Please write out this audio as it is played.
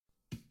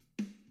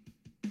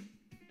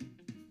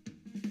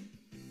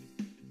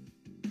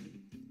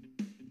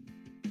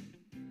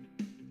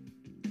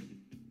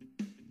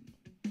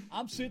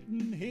I'm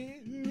sitting here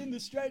in the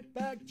straight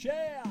back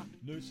chair,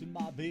 nursing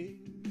my beer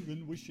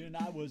and wishing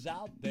I was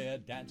out there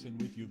dancing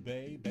with you,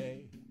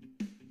 baby.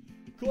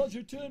 'Cause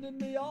you're turning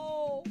me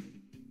on,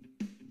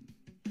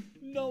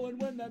 knowing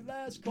when that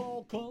last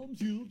call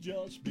comes you'll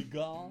just be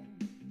gone.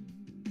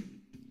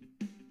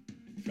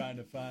 Trying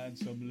to find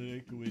some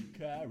liquid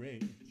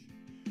courage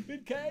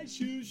in case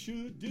you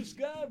should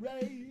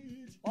discourage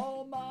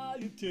all my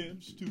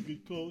attempts to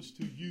get close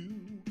to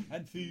you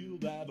and feel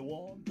that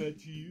warmth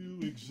that you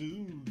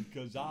exude.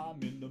 'Cause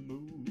I'm in the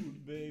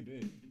mood,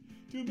 baby,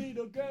 to meet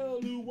a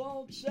girl who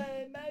won't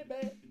say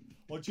maybe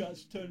or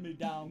just turn me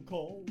down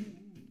cold.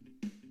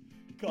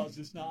 'Cause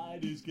this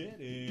night is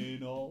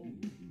getting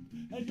old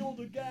and you're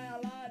the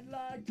gal I'd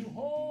like to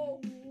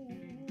hold.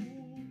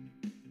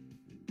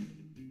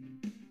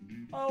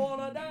 I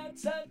wanna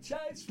dance and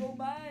chase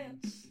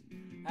romance,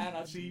 and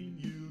I've seen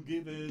you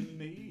giving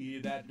me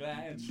that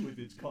glance with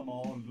its come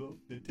on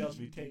look that tells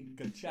me take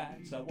a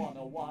chance. I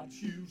wanna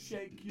watch you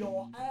shake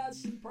your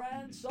ass and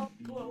prance up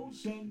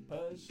close and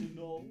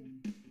personal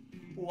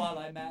while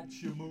I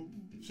match your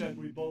moves and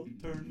we both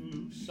turn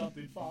loose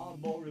something far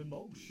more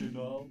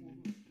emotional.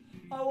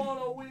 I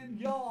wanna win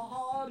your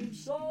heart and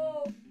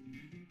soul.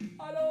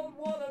 I don't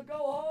wanna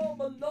go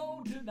home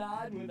alone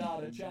tonight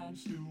without a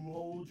chance to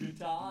hold you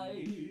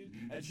tight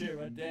and share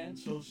a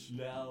dance so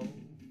slow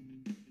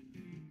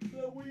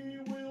that we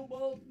will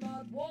both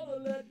not wanna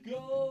let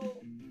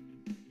go.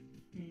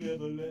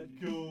 Never let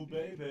go,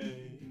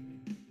 baby.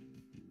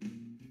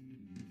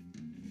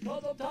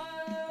 'Cause I'm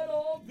tired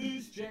of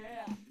this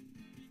chair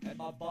and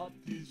my butt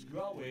is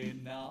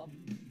growing numb.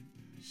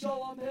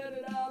 So I'm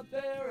headed out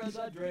there as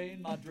I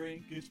drain my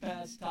drink. It's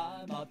past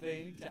time, I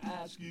think, to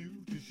ask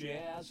you to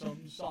share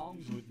some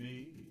songs with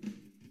me.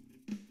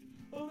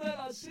 Then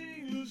I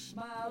see you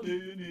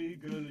smiling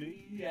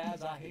eagerly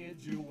as I head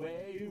your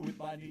way with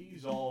my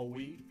knees all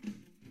weak,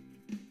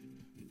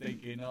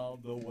 thinking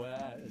of the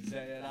words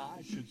that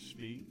I should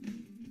speak.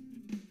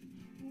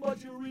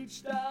 But you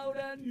reached out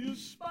and you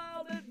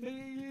smiled at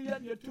me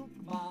and you took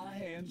my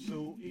hand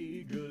so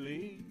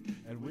eagerly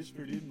and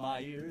whispered in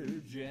my ear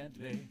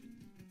gently,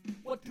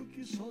 "What took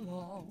you so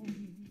long?"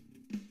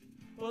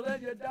 Well,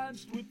 then you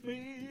danced with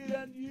me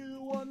and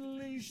you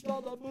unleashed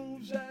all the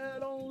moves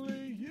that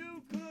only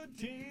you could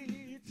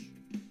teach.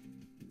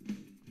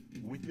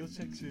 With your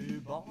sexy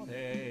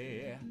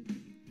body,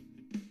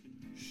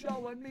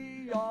 showing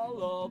me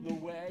all of the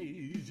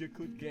ways you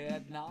could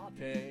get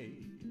naughty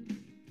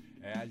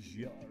as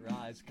your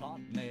eyes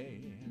caught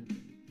me.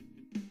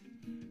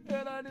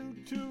 And I knew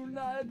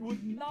tonight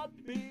would not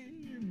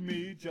be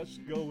me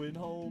just going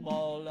home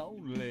all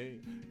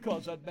lonely,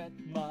 'cause I'd met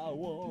my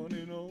one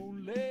and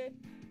only,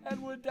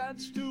 and we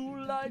danced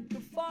to light the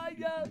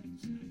fires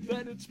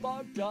that had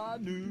sparked our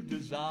new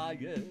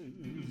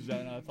desires,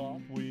 and I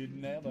thought we'd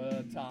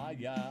never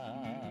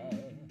tire.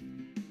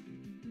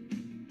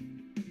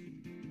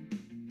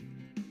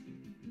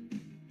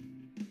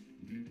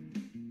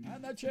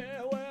 And the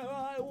chair where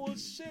I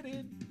was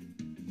sitting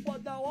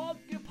was now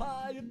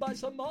occupied by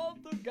some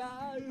other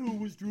guy who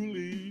was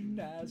drooling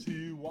as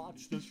he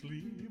watched us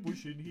leave,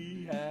 wishing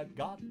he had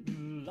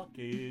gotten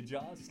lucky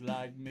just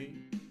like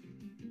me.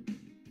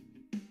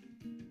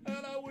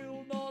 And I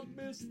will not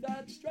miss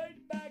that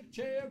straight back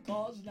chair,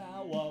 'cause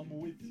now I'm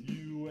with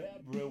you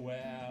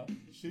everywhere,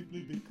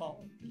 simply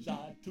because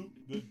I took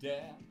the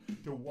dare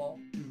to walk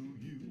to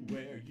you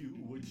where you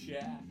would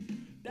share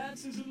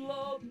dances and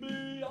love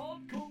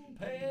beyond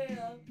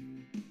compare.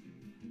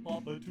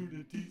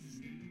 Opportunities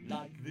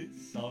like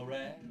this are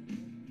rare,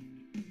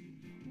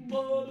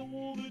 but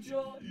all the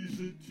joys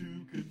that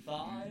two can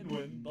find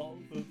when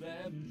both of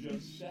them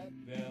just set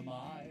their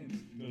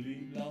minds to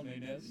leave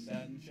loneliness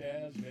and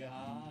chairs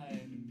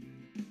behind,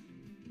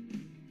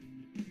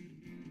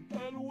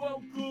 and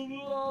welcome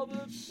love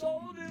that's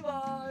so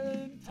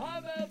divine,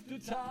 time after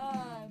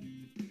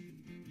time,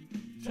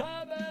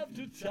 time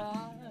after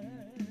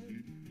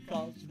time.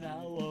 'Cause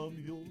now I'm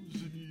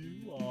yours and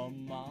you are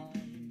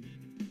mine.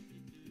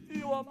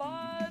 You are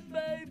mine,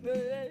 baby.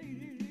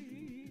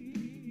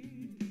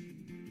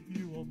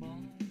 You are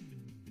mine,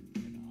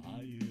 and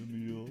I am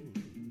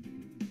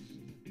yours.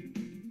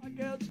 I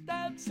guess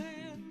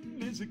dancing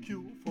is a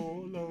cure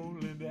for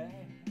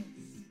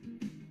loneliness,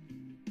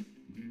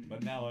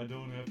 but now I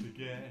don't have to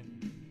guess,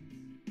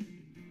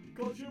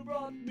 'cause you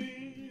brought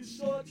me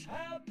such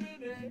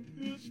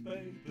happiness,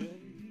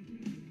 baby.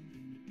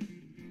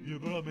 You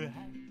brought me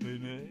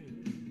happiness.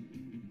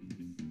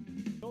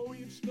 No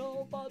ifs,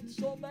 no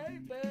buts, or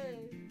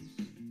maybes.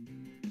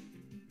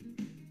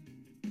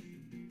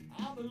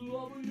 I'm in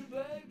love with you,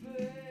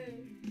 baby.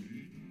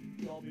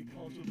 All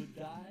because of the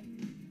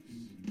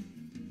dice,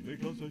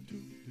 because I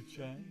took the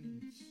chance.